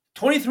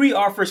23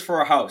 offers for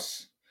a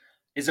house.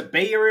 Is the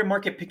Bay Area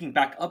market picking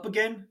back up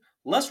again?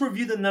 Let's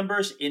review the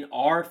numbers in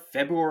our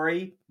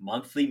February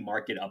monthly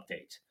market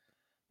update.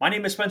 My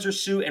name is Spencer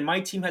Sue, and my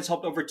team has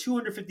helped over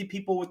 250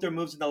 people with their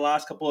moves in the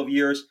last couple of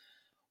years.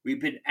 We've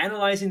been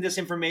analyzing this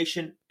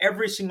information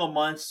every single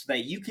month so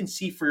that you can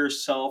see for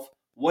yourself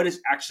what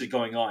is actually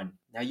going on.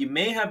 Now, you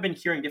may have been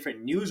hearing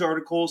different news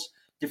articles,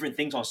 different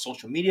things on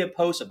social media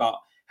posts about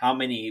how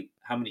many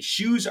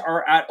shoes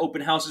are at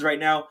open houses right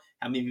now,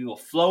 how many people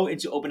flow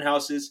into open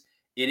houses.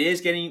 It is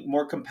getting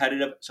more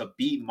competitive, so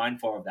be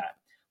mindful of that.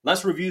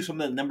 Let's review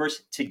some of the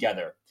numbers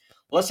together.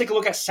 Let's take a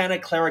look at Santa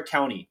Clara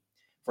County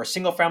for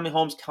single family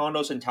homes,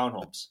 condos, and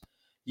townhomes.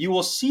 You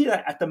will see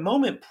that at the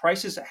moment,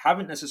 prices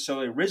haven't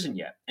necessarily risen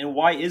yet. And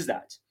why is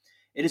that?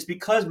 It is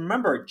because,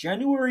 remember,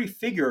 January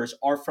figures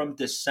are from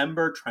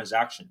December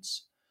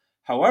transactions.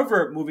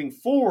 However, moving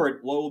forward,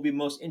 what will be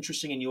most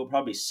interesting, and you will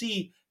probably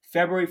see,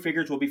 February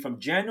figures will be from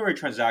January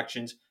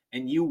transactions,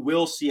 and you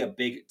will see a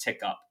big tick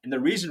up. And the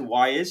reason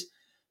why is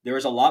there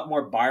is a lot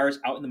more buyers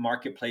out in the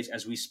marketplace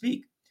as we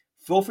speak.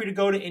 Feel free to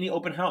go to any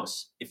open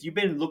house. If you've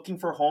been looking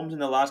for homes in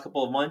the last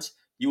couple of months,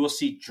 you will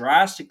see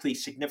drastically,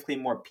 significantly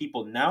more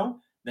people now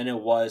than it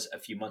was a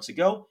few months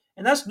ago.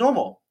 And that's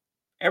normal.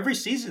 Every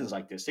season is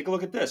like this. Take a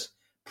look at this.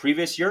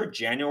 Previous year,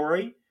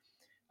 January,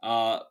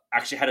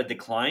 actually had a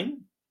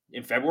decline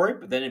in February,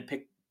 but then it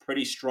picked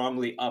pretty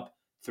strongly up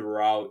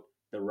throughout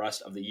the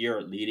rest of the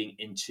year, leading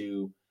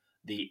into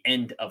the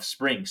end of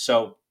spring.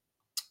 So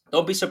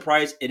don't be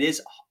surprised. It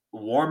is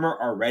warmer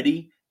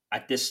already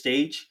at this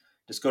stage.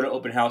 Just go to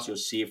open house. You'll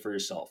see it for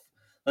yourself.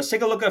 Let's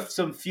take a look at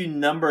some few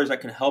numbers that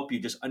can help you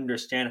just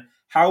understand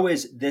how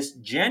is this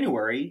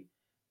January,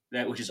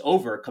 which is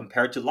over,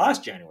 compared to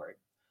last January.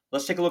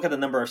 Let's take a look at the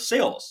number of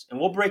sales, and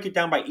we'll break it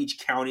down by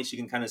each county so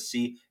you can kind of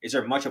see, is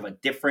there much of a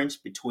difference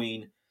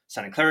between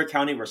Santa Clara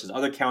County versus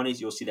other counties?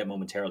 You'll see that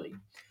momentarily.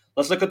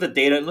 Let's look at the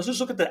data, and let's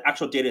just look at the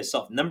actual data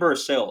itself. Number of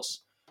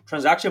sales.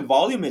 Transaction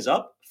volume is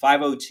up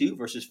 502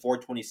 versus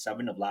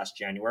 427 of last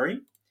January.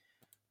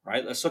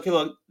 Right? Let's take a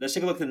look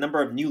at the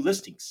number of new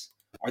listings.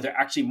 Are there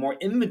actually more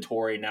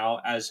inventory now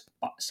as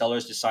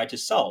sellers decide to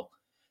sell?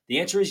 The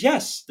answer is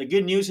yes. The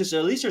good news is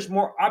at least there's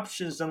more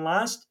options than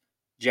last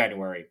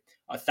January.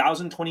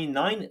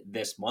 1,029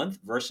 this month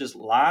versus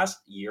last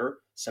year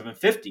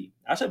 750.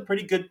 That's a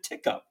pretty good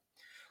tick up.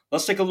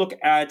 Let's take a look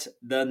at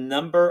the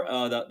number,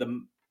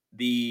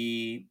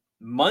 the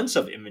months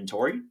of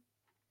inventory.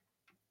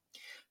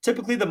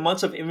 Typically, the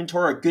months of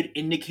inventory are good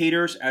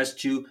indicators as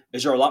to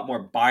is there a lot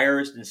more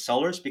buyers than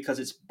sellers because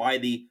it's by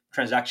the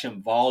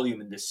transaction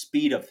volume and the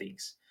speed of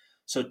things.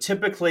 So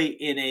typically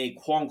in a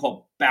quote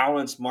unquote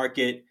balanced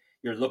market,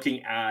 you're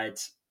looking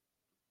at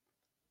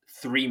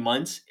 3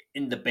 months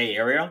in the Bay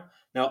Area.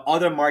 Now,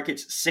 other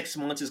markets, 6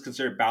 months is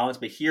considered balanced,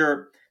 but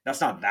here that's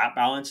not that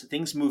balanced.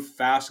 Things move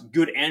fast,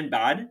 good and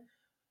bad.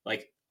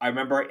 Like I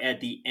remember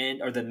at the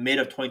end or the mid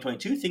of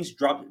 2022, things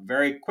dropped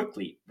very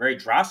quickly, very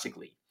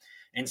drastically.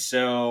 And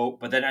so,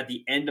 but then at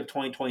the end of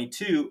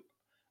 2022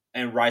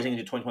 and rising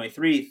into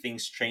 2023,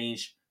 things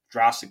changed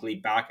drastically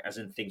back, as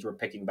in things were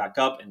picking back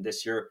up. And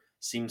this year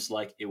seems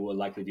like it will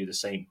likely do the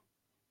same.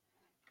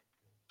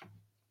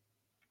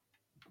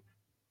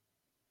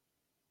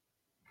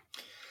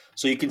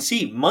 So you can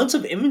see months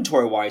of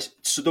inventory wise.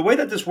 So the way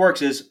that this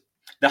works is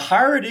the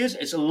higher it is,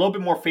 it's a little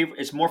bit more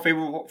favorable. It's more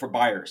favorable for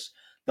buyers.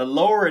 The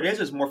lower it is,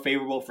 it's more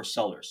favorable for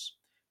sellers,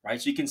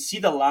 right? So you can see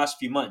the last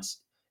few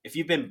months. If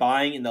you've been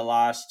buying in the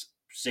last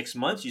 6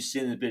 months, you've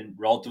seen it's been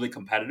relatively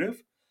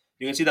competitive.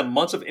 You can see the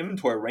months of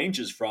inventory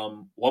ranges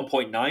from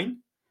 1.9,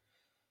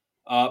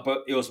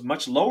 but it was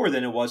much lower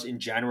than it was in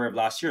January of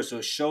last year. So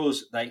it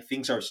shows that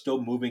things are still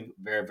moving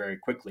very, very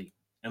quickly.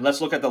 And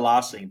let's look at the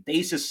last thing: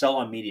 days to sell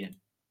on median.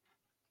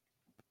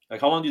 Like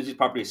how long do these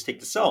properties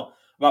take to sell?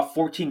 About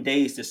 14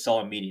 days to sell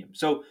on median.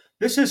 So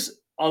this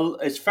is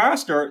it's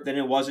faster than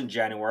it was in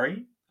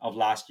January of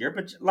last year.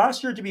 But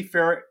last year, to be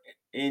fair,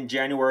 in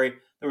January,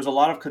 there was a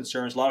lot of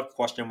concerns, a lot of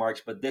question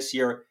marks. But this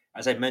year,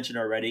 as I mentioned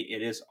already,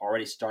 it is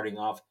already starting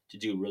off to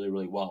do really,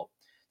 really well.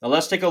 Now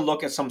let's take a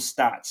look at some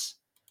stats,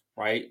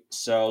 right?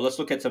 So let's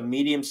look at the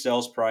median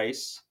sales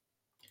price.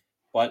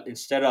 But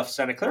instead of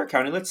Santa Clara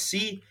County, let's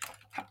see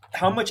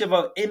how much of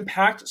an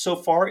impact so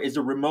far is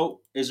the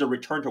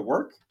return to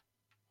work.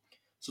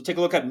 So take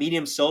a look at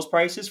median sales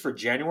prices for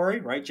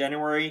January, right?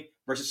 January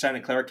versus Santa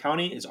Clara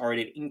County is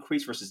already an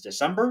increase versus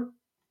December.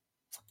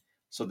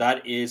 So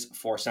that is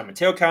for San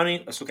Mateo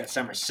County. Let's look at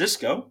San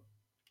Francisco.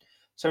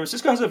 San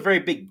Francisco has a very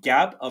big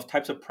gap of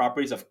types of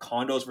properties of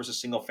condos versus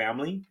single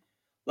family.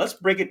 Let's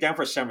break it down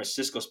for San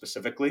Francisco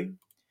specifically.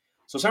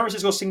 So San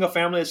Francisco single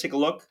family, let's take a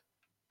look.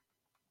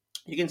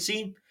 You can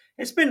see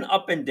it's been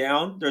up and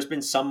down. There's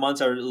been some months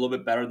that are a little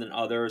bit better than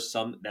others,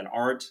 some that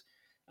aren't.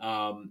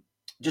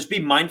 Just be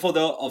mindful,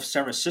 though, of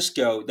San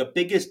Francisco. The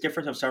biggest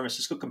difference of San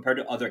Francisco compared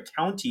to other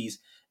counties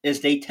is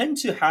they tend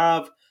to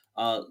have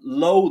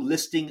low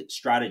listing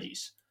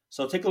strategies.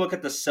 So take a look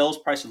at the sales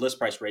price to list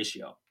price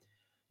ratio.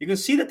 You can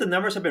see that the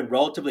numbers have been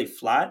relatively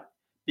flat,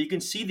 but you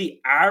can see the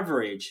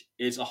average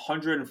is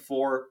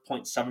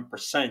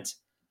 104.7%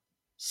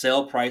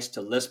 sale price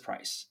to list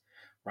price,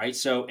 right?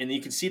 So, and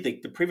you can see the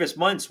previous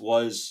months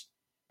was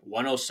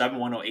 107,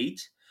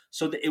 108.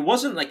 So it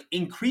wasn't like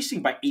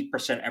increasing by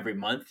 8% every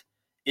month.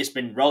 It's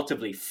been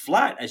relatively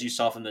flat, as you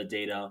saw from the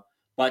data,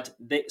 but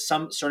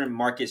some certain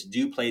markets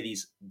do play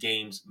these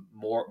games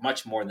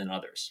much more than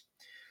others.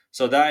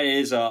 So that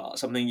is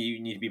something you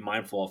need to be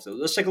mindful of. So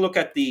let's take a look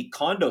at the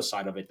condo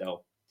side of it,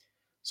 though.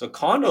 So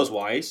condos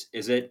wise,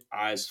 is it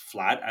as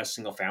flat as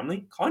single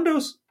family?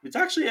 Condos, it's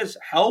actually has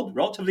held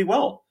relatively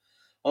well.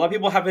 A lot of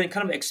people have been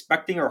kind of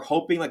expecting or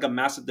hoping like a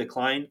massive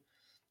decline.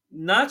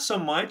 Not so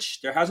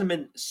much. There hasn't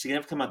been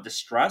significant amount of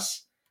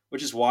distress,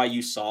 which is why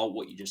you saw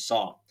what you just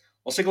saw.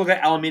 Let's take a look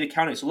at Alameda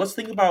County. So let's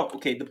think about,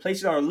 okay, the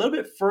places that are a little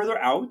bit further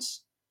out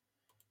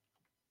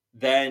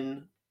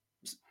than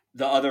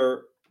the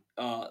other,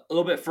 a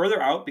little bit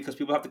further out because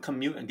people have to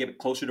commute and get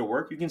closer to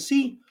work. You can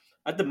see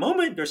at the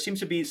moment there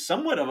seems to be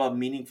somewhat of a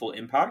meaningful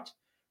impact,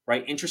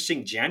 right?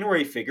 Interesting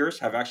January figures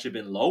have actually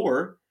been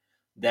lower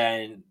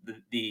than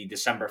the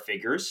December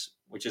figures,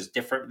 which is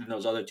different than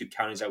those other two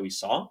counties that we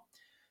saw.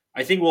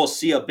 I think we'll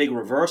see a big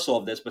reversal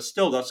of this, but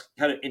still, that's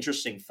kind of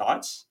interesting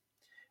thoughts.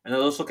 And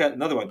then let's look at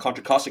another one,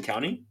 Contra Costa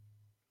County.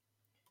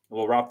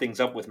 We'll wrap things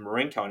up with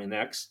Marin County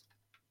next.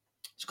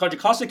 So Contra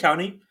Costa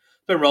County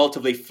has been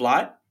relatively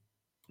flat.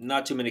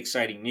 Not too many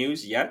exciting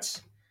news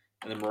yet.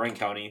 And then Marin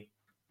County,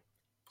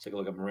 let's take a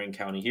look at Marin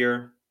County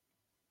here.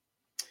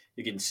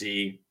 You can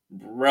see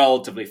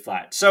relatively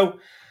flat. So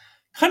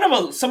kind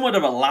of a somewhat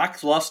of a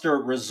lackluster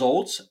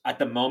result at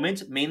the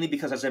moment, mainly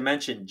because, as I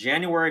mentioned,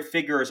 January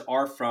figures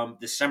are from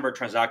December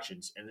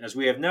transactions. And as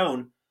we have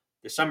known,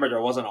 December,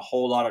 there wasn't a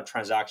whole lot of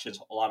transactions,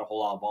 a whole lot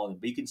of volume.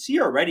 But you can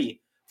see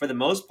already, for the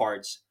most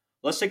parts,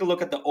 let's take a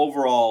look at the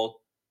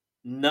overall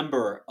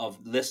number of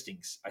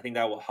listings. I think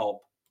that will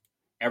help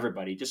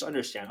everybody just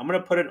understand. I'm going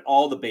to put in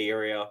all the Bay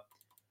Area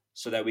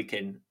so that we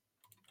can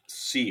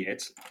see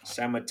it.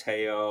 San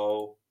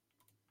Mateo,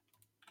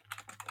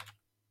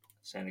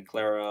 Santa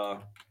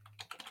Clara,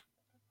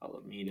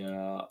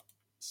 Alameda,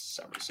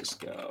 San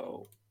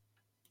Francisco.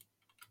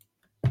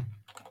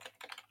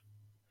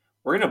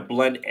 We're going to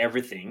blend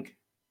everything.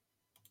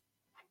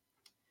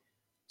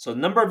 So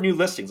number of new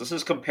listings. Let's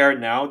just compare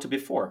now to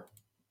before.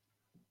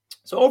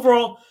 So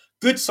overall,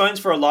 good signs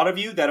for a lot of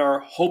you that are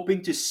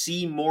hoping to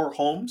see more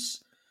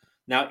homes.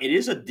 Now, it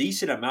is a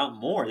decent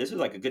amount more. This is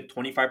like a good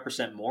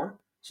 25% more.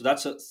 So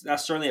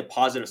that's certainly a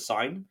positive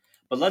sign.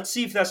 But let's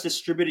see if that's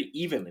distributed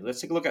evenly. Let's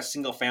take a look at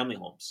single family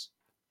homes.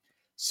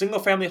 Single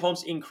family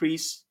homes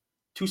increase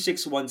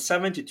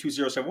 2617 to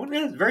 2071.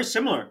 Yeah, it's very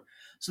similar.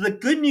 So the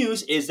good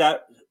news is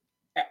that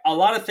a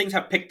lot of things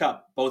have picked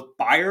up. Both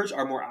buyers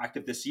are more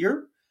active this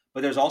year,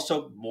 but there's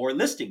also more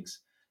listings.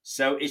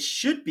 So it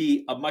should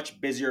be a much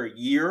busier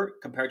year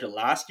compared to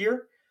last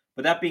year.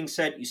 But that being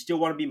said, you still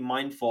want to be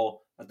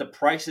mindful that the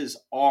prices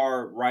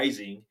are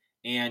rising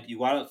and you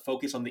want to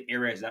focus on the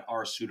areas that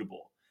are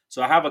suitable.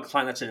 So I have a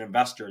client that's an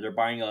investor. They're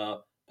buying a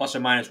plus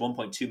or minus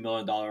 $1.2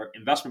 million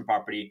investment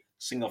property,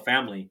 single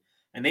family.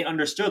 And they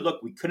understood,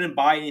 look, we couldn't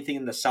buy anything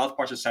in the south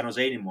parts of San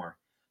Jose anymore.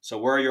 So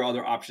where are your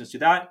other options to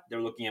that?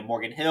 They're looking at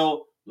Morgan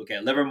Hill, look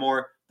at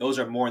Livermore. Those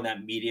are more in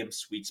that medium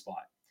sweet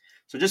spot.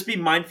 So just be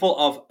mindful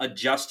of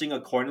adjusting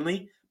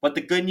accordingly. But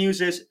the good news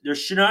is there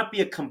should not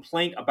be a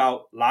complaint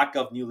about lack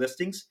of new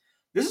listings.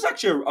 This is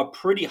actually a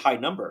pretty high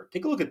number.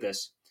 Take a look at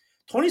this.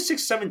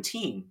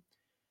 2617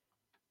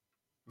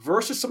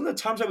 versus some of the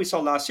times that we saw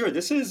last year.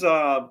 This is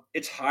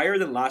it's higher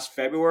than last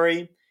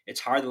February. It's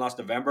higher than last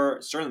November.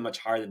 It's certainly much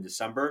higher than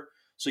December.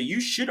 So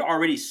you should have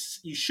already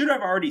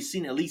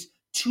seen at least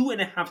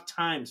 2.5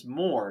 times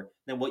more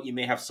than what you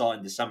may have saw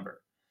in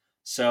December.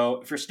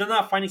 So if you're still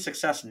not finding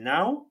success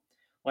now,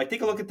 like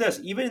take a look at this.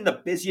 Even in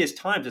the busiest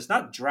times, it's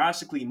not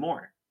drastically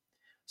more.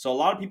 So a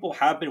lot of people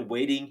have been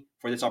waiting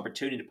for this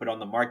opportunity to put on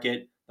the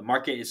market. The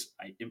market is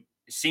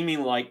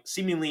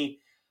seemingly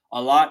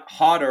a lot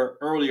hotter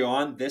earlier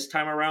on this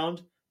time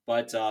around,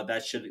 but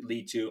that should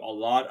lead to a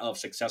lot of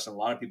success and a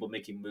lot of people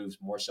making moves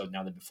more so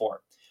now than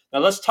before. Now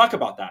let's talk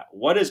about that.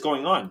 What is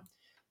going on?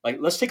 Like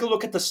let's take a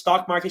look at the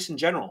stock markets in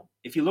general.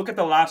 If you look at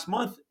the last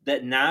month,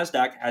 that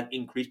Nasdaq had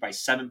increased by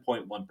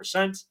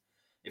 7.1%.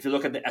 If you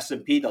look at the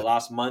S&P, the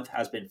last month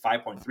has been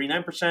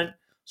 5.39%.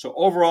 So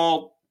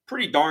overall,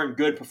 pretty darn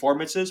good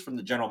performances from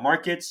the general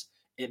markets.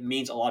 It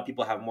means a lot of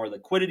people have more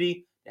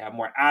liquidity, they have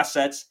more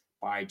assets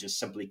by just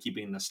simply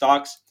keeping the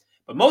stocks.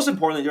 But most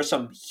importantly, there's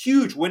some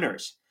huge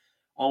winners.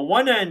 On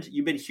one end,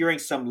 you've been hearing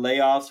some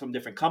layoffs from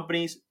different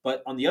companies,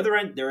 but on the other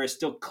end, there is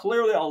still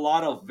clearly a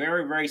lot of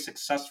very, very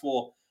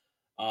successful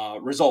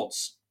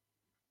results.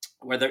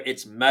 Whether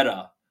it's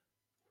Meta,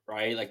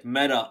 right? Like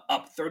Meta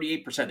up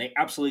 38%. They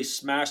absolutely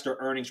smashed their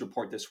earnings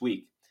report this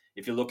week.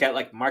 If you look at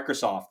like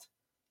Microsoft,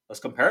 let's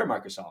compare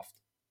Microsoft.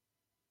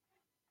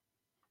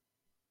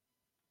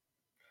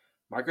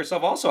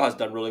 Microsoft also has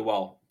done really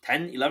well,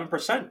 10,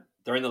 11%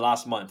 during the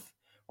last month.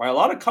 Right? A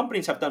lot of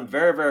companies have done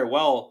very, very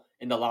well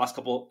in the last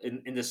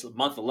in this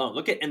month alone.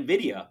 Look at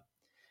Nvidia.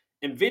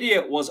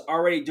 Nvidia was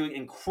already doing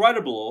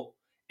incredible,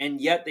 and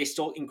yet they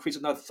still increased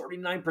another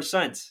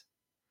 39%.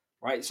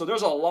 right? So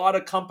there's a lot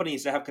of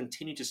companies that have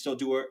continued to still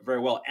do very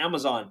well.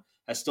 Amazon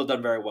has still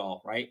done very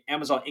well, right?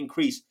 Amazon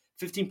increased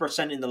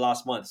 15% in the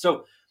last month.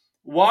 So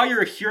while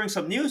you're hearing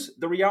some news,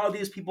 the reality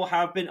is people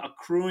have been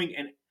accruing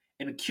and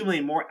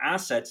accumulating more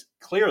assets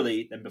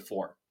clearly than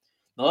before.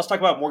 Now let's talk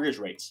about mortgage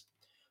rates.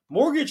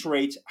 Mortgage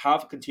rates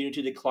have continued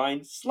to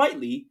decline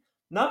slightly,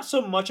 not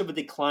so much of a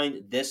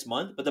decline this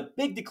month, but the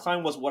big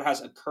decline was what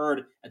has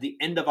occurred at the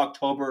end of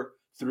October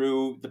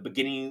through the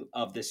beginning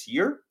of this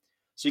year.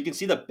 So you can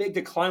see the big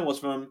decline was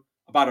for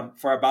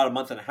about a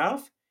month and a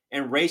half,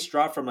 and rates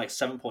dropped from like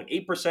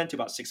 7.8% to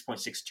about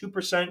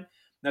 6.62%.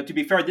 Now, to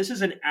be fair, this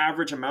is an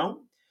average amount.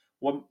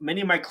 What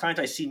many of my clients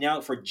I see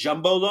now for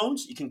jumbo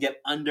loans, you can get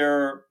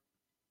under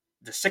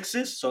the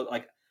sixes, so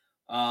like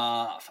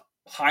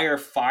higher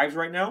fives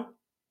right now,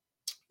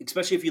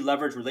 especially if you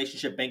leverage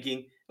relationship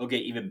banking, it'll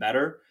get even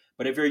better.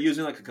 But if you're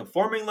using like a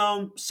conforming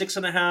loan,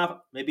 6.5,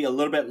 maybe a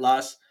little bit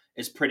less,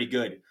 is pretty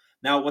good.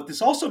 Now, what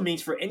this also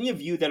means for any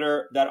of you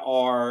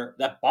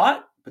that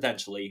bought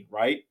potentially,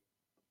 right?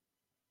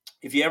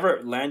 If you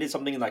ever landed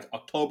something in like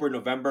October,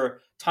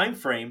 November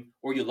timeframe,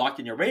 or you locked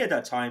in your rate at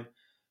that time,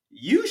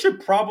 you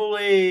should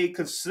probably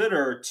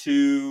consider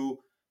to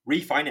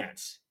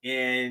refinance.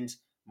 And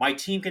my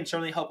team can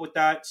certainly help with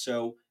that.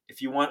 So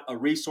if you want a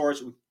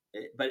resource,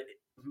 but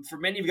for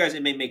many of you guys,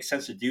 it may make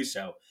sense to do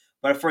so.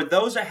 But for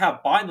those that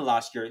have bought in the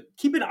last year,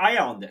 keep an eye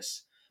out on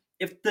this.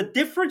 If the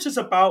difference is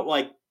about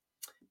like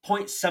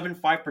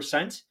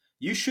 0.75%,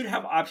 you should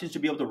have options to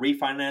be able to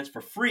refinance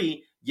for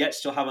free, yet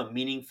still have a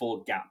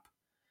meaningful gap.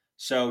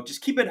 So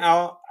just keep an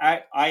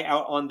eye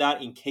out on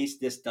that in case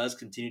this does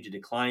continue to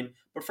decline.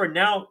 But for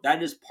now,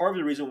 that is part of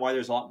the reason why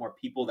there's a lot more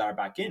people that are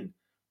back in.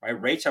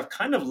 Right, rates have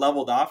kind of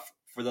leveled off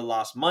for the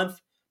last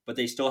month, but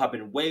they still have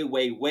been way,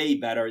 way, way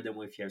better than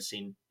what you have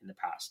seen in the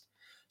past.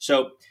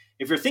 So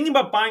if you're thinking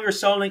about buying or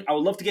selling, I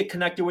would love to get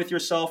connected with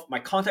yourself. My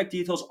contact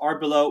details are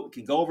below. We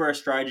can go over a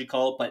strategy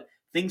call, but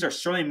things are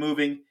certainly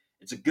moving.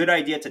 It's a good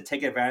idea to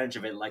take advantage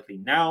of it likely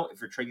now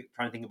if you're trying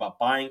to think about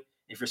buying.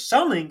 If you're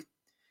selling,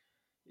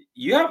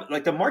 you have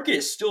like the market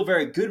is still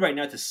very good right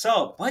now to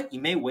sell, but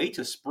you may wait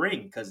to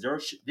spring because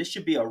this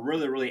should be a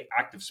really, really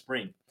active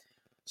spring.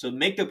 So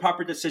make the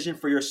proper decision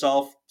for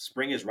yourself.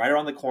 Spring is right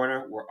around the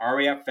corner. We're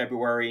already at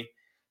February,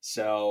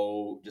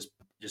 so just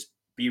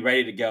be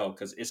ready to go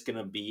because it's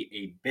gonna be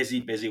a busy,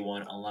 busy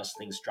one unless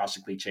things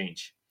drastically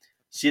change.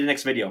 See you in the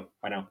next video.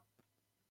 Bye now.